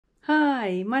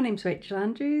Hi, my name's Rachel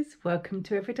Andrews. Welcome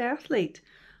to Everyday Athlete.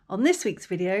 On this week's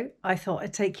video, I thought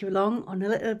I'd take you along on a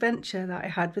little adventure that I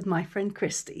had with my friend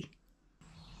Christy.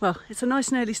 Well, it's a nice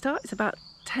and early start. It's about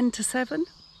 10 to 7.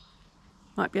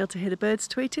 Might be able to hear the birds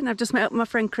tweeting. I've just met up with my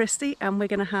friend Christy and we're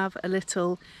going to have a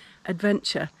little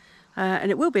adventure.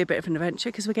 And it will be a bit of an adventure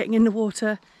because we're getting in the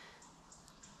water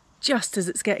just as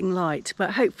it's getting light.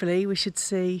 But hopefully we should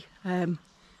see, well,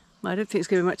 I don't think it's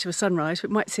going to be much of a sunrise, but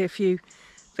we might see a few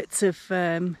bits of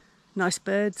nice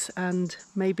birds and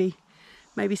maybe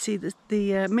see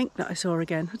the mink that I saw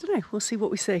again. I don't know, we'll see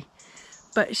what we see.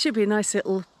 But it should be a nice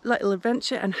little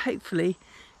adventure and hopefully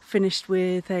finished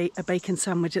with a bacon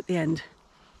sandwich at the end.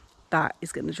 That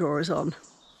is going to draw us on.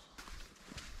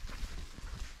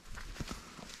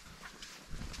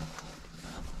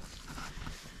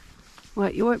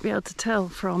 Well, you won't be able to tell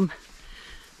from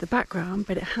the background,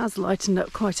 but it has lightened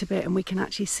up quite a bit and we can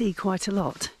actually see quite a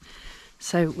lot.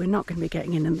 So we're not going to be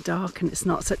getting in the dark and it's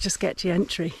not such a sketchy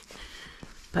entry.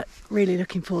 But really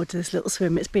looking forward to this little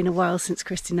swim. It's been a while since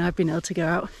Christy and I have been able to go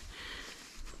out,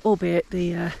 albeit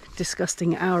the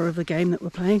disgusting hour of the game that we're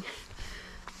playing.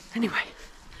 Anyway,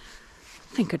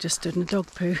 I think I just stood in a dog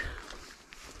poo.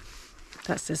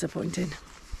 That's disappointing.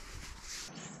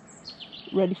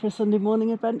 Ready for a Sunday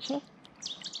morning adventure?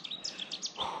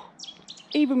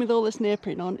 Even with all this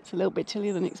neoprene on, it's a little bit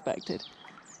chillier than expected.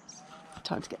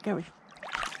 Time to get going.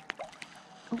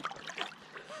 Oh,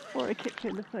 or I kicked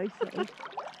you in the face. Though.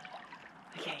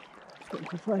 Okay, let's get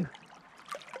into the flow.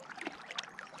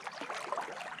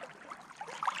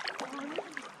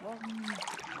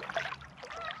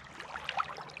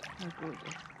 Oh,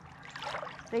 gorgeous.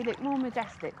 They look more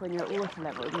majestic when you're at water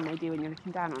level than they do when you're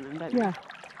looking down on them, don't they? Yeah.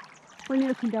 When you're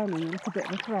looking down on them, it's a bit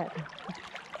of a threat.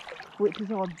 Which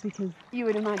is odd because you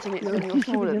would imagine it's when you're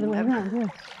smaller than them. Around, yeah.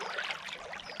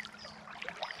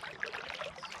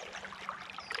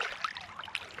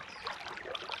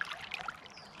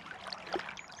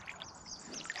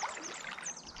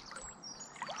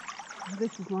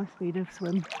 This is my speed of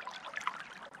swim.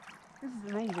 This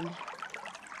is amazing.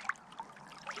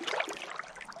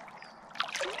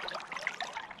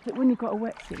 But when you've got a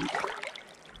wetsuit,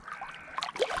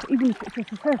 even if it's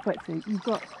just a surf wetsuit, you've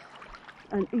got,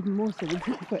 and even more so with a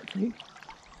wetsuit,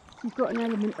 you've got an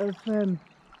element of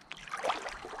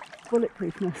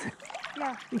bulletproofness.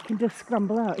 Yeah. You can just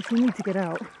scramble out if you need to get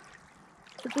out.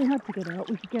 If we had to get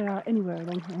out, we could get out anywhere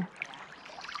along here.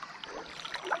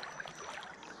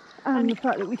 And the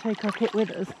fact that we take our kit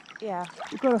with us. Yeah.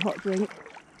 We've got a hot drink,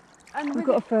 and we've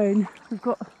got a phone, we've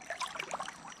got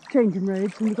changing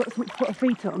robes, and we've got something to put our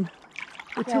feet on.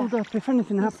 We're tooled up if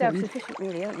anything happens. You're self-sufficient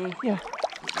really, aren't you? Yeah,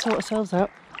 sort ourselves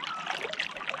out.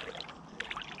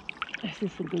 This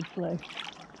is some good flow.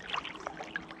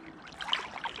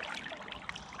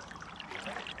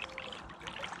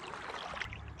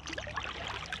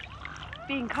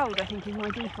 Being cold, I think, is my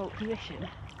default position.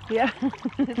 Yeah.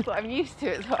 It's what I'm used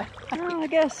to as well. Oh, I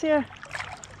guess, yeah.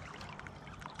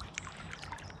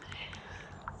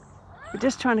 We're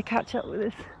just trying to catch up with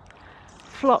this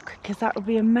flock because that would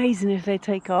be amazing if they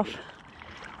take off.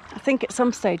 I think at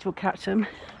some stage we'll catch them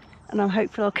and I'm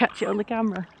hopeful I'll catch it on the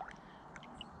camera.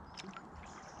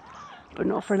 But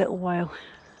not for a little while.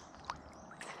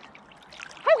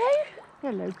 Hello!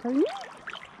 Hello, pony.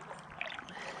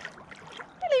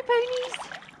 Hello, ponies!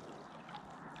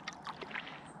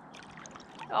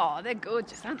 Oh, they're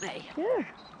gorgeous, aren't they? Yeah.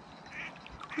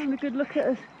 Having a good look at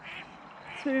us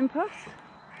swimming past.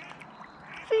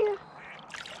 See ya.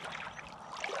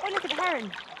 Oh, look at the heron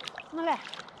on the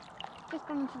left. Just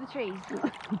gone into the trees.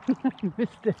 You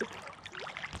missed it.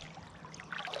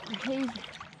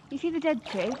 You see the dead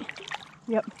tree?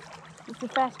 Yep. It's the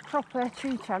first proper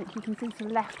tree trunk you can see to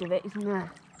the left of it, isn't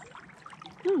there?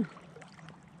 Hmm.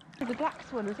 There's a black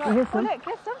swan as well. Oh, here's Oh some. look,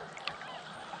 there's some.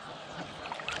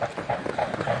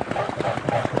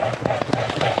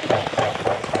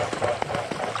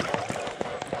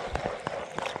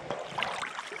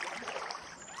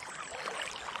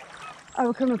 Oh,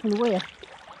 we're coming from the weir.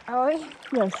 Are we?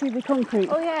 Yeah, see the concrete?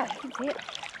 Oh yeah, I can see it.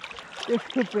 This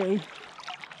could be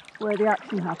where the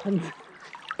action happens.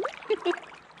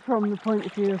 From the point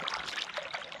of view of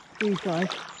these guys.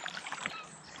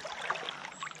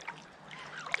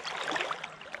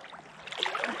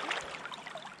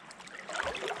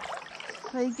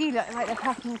 They do look like they're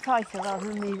passing tighter rather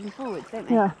than moving forwards, don't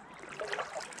they? Yeah.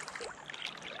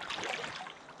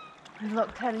 There's a lot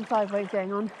of turning sideways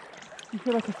going on. You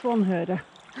feel like a swan herder.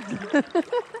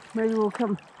 Maybe we'll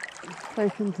come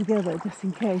close them together just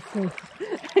in case. So.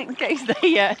 In case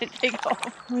they take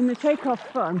off. When they take off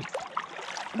fun.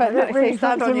 But look, really they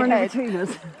stand on your head. between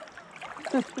us.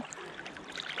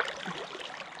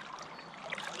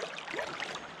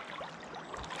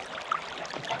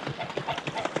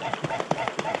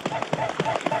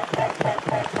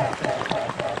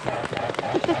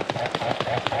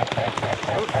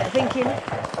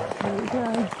 There we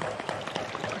go.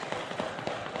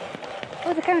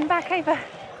 Oh, they're coming back over.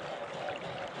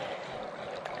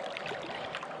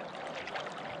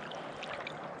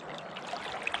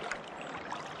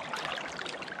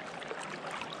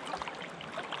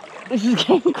 This is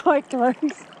getting quite close.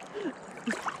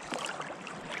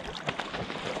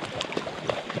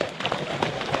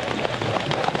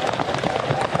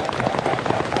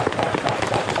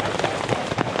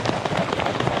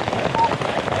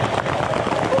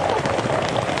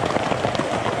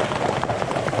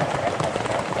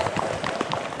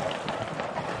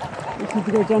 Just need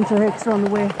to go gentle here because we're on the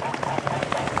weir.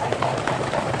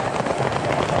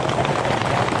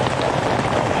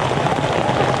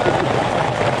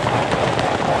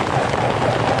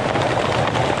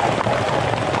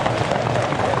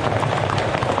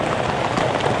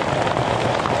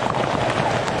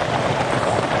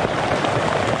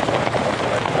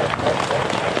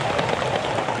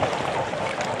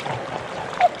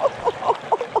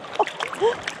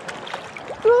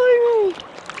 Blimey!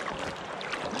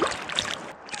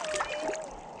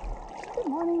 Good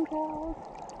morning, girls.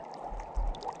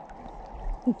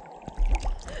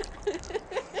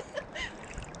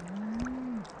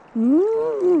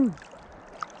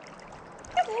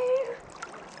 Hello.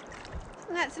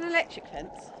 And that's an electric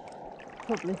fence.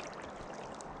 Probably.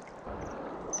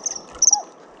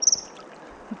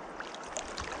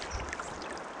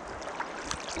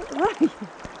 Right.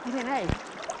 I don't know.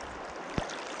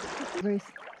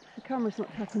 The camera's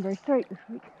not tracking very straight this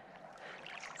week.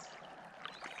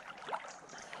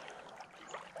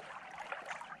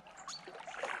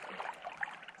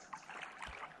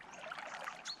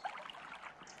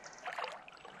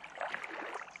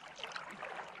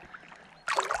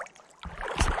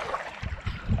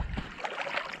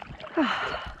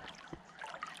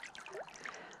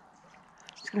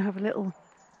 Just going to have a little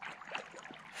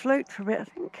float for a bit, I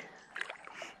think.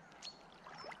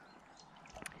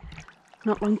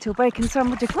 Not long till bacon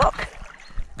sandwich o'clock.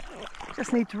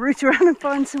 Just need to root around and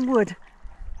find some wood.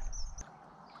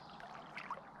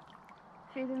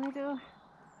 Through the middle.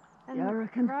 And Yeah, I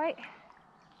reckon. Right.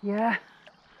 Yeah.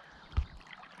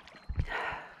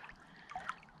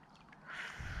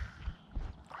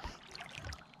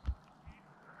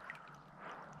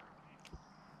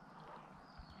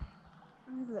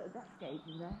 There's a little depth gauge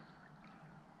in there.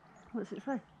 What does it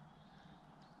say?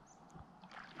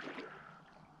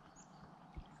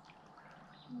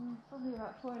 Probably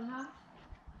about 4.5.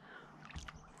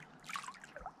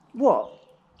 What?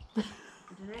 I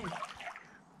don't know.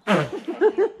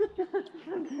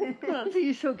 Well, that's a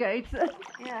useful gauge then.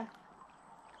 Yeah.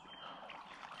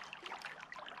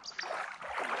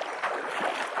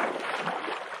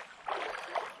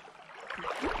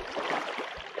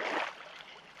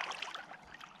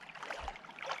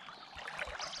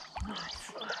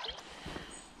 Nice.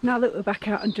 Now that we're back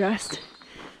out and dressed,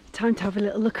 time to have a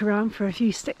little look around for a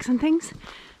few sticks and things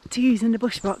to use in the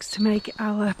bush box to make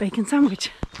our bacon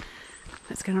sandwich.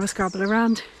 Let's go and have a scrabble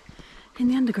around in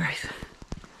the undergrowth.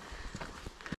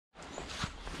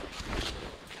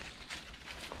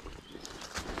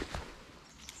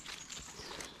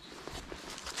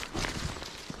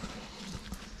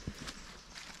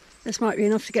 This might be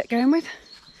enough to get going with.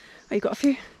 Oh, you've got a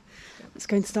few? Let's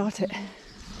go and start it.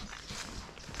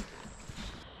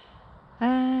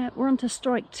 We're on to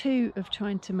strike 2 of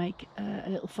trying to make a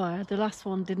little fire. The last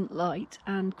one didn't light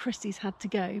and Christy's had to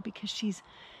go because she's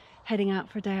heading out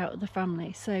for a day out with the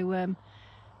family. So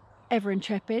ever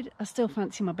intrepid, I still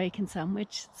fancy my bacon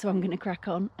sandwich, so I'm going to crack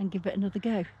on and give it another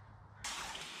go.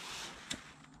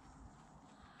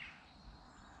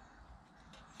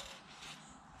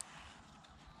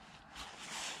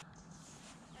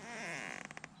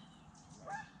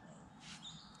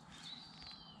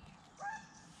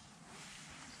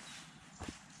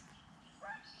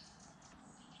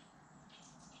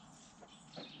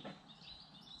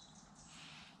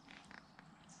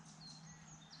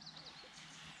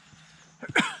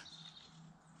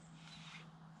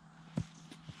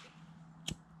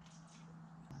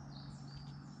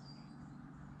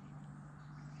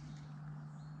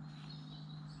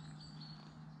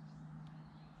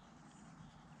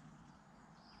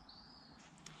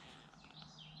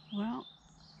 Well,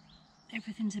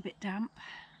 everything's a bit damp.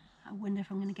 I wonder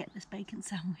if I'm going to get this bacon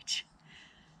sandwich.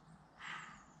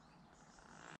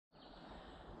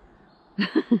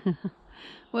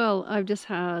 Well, I've just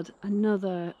had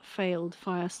another failed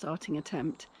fire starting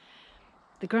attempt.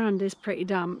 The ground is pretty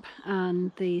damp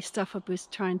and the stuff I was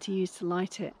trying to use to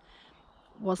light it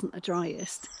wasn't the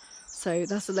driest. So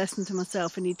that's a lesson to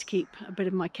myself. I need to keep a bit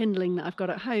of my kindling that I've got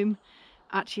at home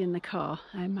actually in the car.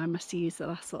 I must have used the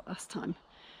last lot last time.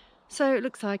 So it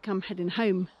looks like I'm heading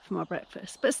home for my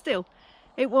breakfast, but still,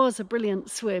 it was a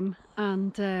brilliant swim,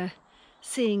 and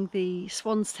seeing the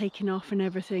swans taking off and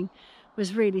everything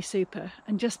was really super.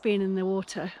 And just being in the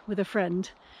water with a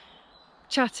friend,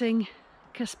 chatting,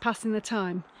 just passing the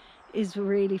time, is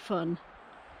really fun.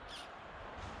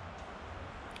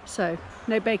 So,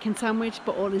 no bacon sandwich,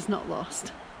 but all is not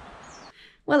lost.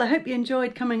 Well, I hope you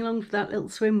enjoyed coming along for that little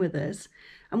swim with us.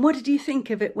 And what did you think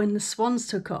of it when the swans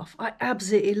took off? I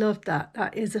absolutely loved that.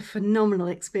 That is a phenomenal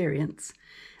experience.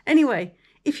 Anyway,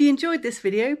 if you enjoyed this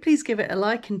video, please give it a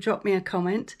like and drop me a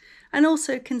comment. And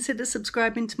also consider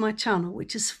subscribing to my channel,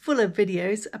 which is full of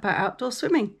videos about outdoor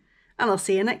swimming. And I'll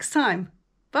see you next time.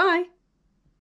 Bye.